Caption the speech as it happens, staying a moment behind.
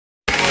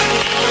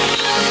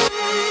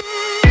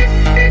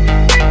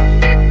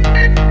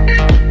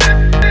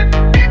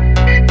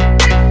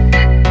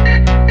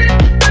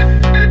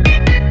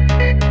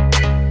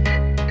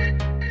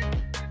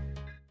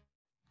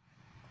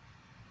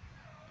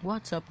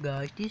What's up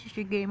guys, this is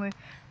your gamer,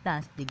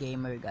 Lance the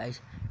Gamer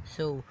guys.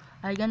 So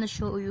I'm gonna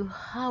show you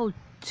how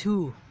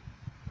to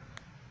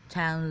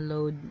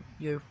download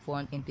your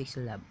font in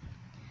Pixellab.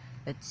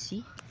 Let's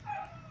see.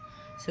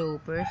 So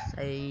first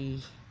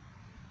I'm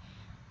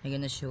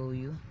gonna show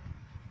you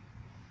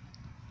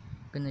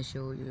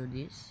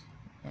this,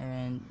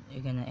 and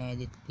you're gonna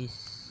edit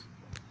this.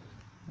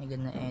 I'm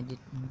gonna edit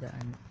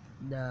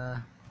the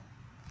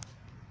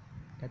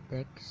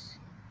text.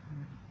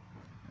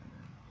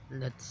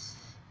 Let's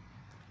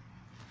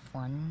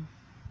fun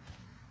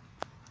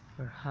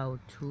for how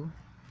to.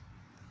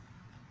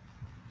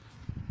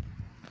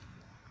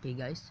 Okay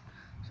guys,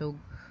 so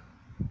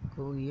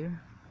go here,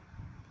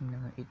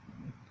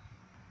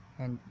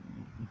 and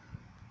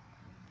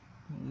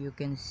you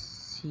can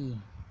see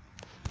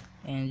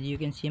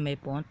my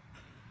font.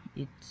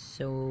 It's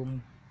so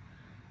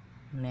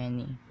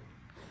many.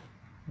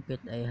 Look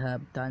at, I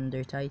have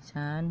Thunder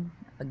Titan,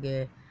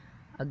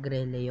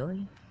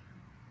 Agreleoy,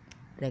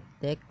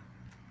 Rectech,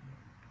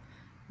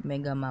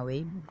 Mega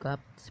Wave,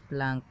 Caps,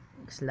 Plank,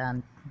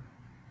 Slant,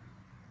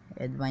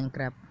 and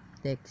Minecraft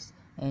Text,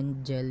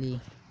 and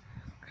Jelly.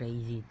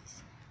 Crazy.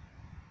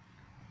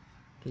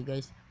 Okay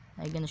guys,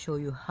 I'm gonna show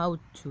you how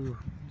to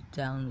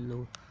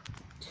download.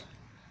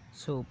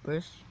 So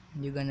first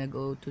you're gonna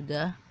go to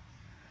the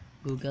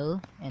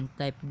Google and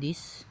type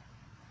this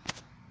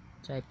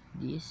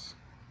www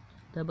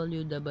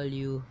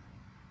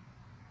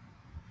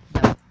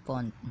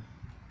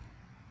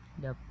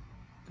the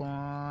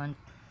font.com.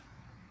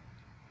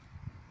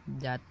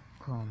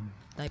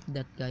 Type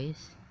that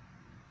guys,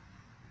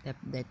 type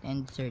that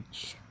and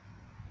search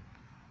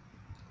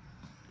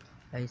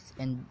guys,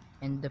 and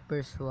the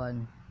first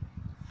one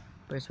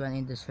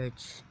in the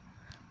search,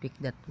 pick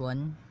that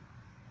one,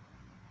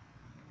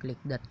 click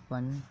that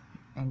one,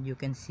 and you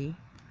can see,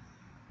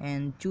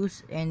 and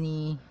choose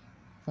any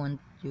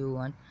font you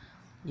want.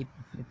 If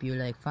you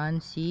like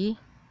fancy,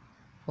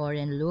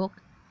 foreign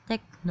look,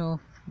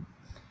 techno,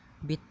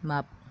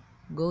 bitmap,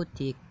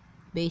 gothic,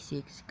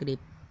 basic,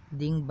 script,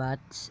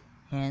 dingbats,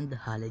 and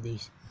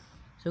holidays.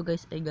 So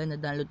guys, I'm gonna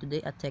download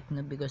today a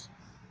techno because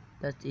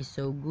that is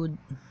so good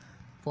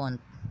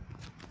font.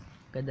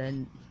 Okay,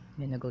 then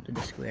I'm gonna go to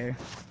the square.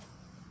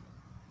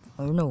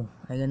 Oh no,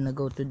 I'm gonna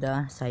go to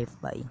the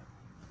sci-fi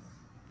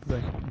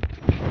because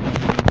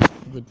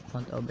good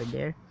font over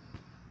there.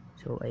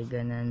 So I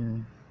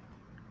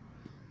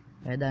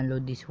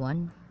download this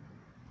one.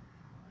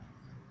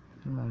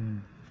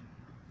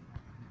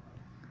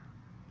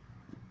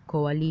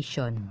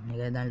 Coalition. I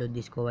gotta download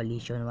this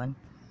Coalition one.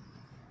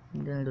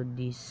 Download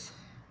this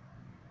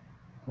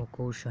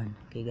Ocean.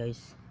 Okay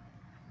guys,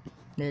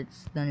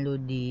 let's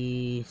download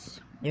this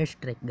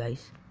Airstrike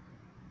guys.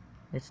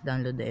 Let's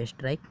download the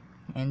Airstrike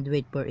and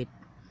wait for it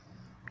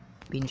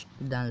finish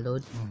to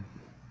download.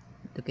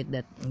 Look at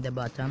that in the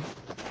bottom,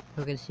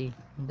 you can see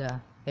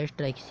the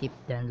Airstrike zip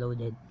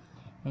downloaded,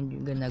 and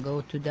you're gonna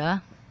go to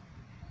the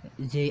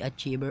Z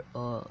Achiever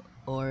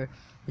or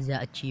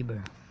the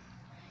Achiever.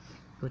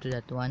 Go to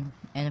that one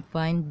and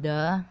find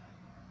the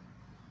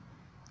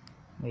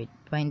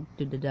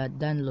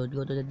download.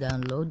 Go to the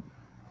download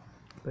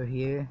over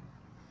here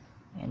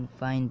and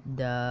find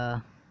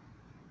the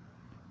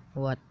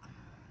what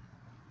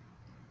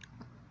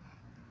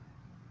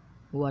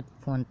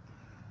font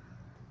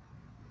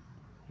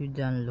you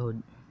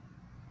download.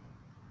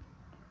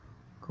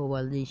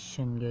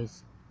 Coalition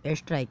guys,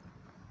 Airstrike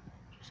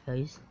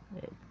guys.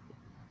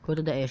 Go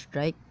to the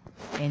Airstrike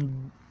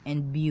and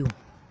view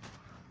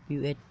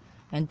it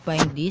and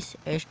find this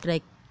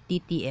Airstrike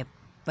TTF.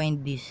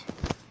 Find this.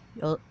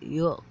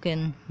 You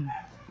can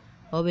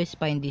always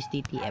find this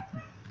TTF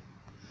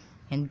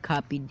and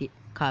copy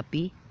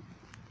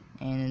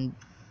and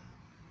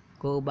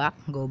go back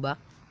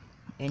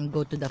and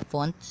go to the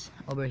fonts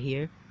over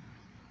here.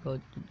 Go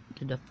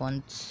to the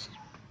fonts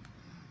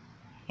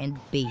and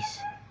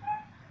paste.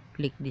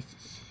 Click this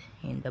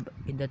in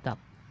the top.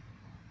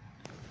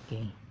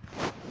 Okay,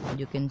 and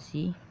you can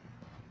see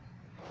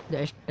the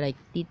Airstrike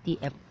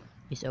TTF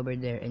is over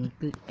there,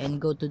 and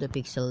go to the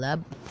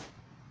Pixellab.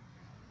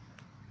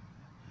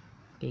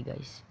 Okay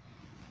guys,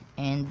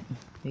 and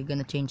we're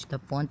gonna change the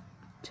font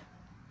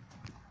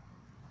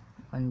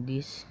on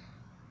this.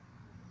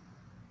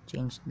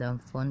 Change the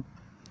font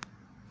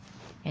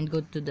and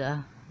go to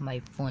the my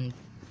font,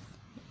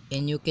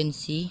 and you can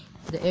see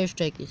the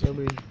Airstrike is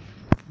over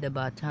the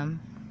bottom.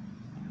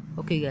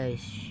 Okay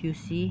guys, you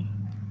see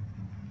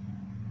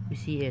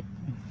it,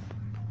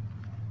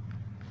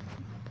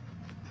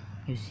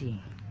 you see.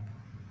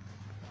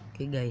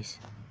 Okay guys,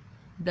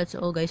 that's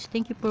all guys.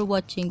 Thank you for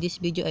watching this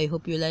video. I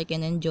hope you like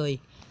and enjoy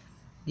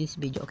this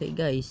video. Okay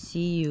guys,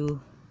 see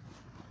you,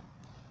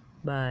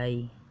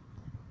 bye.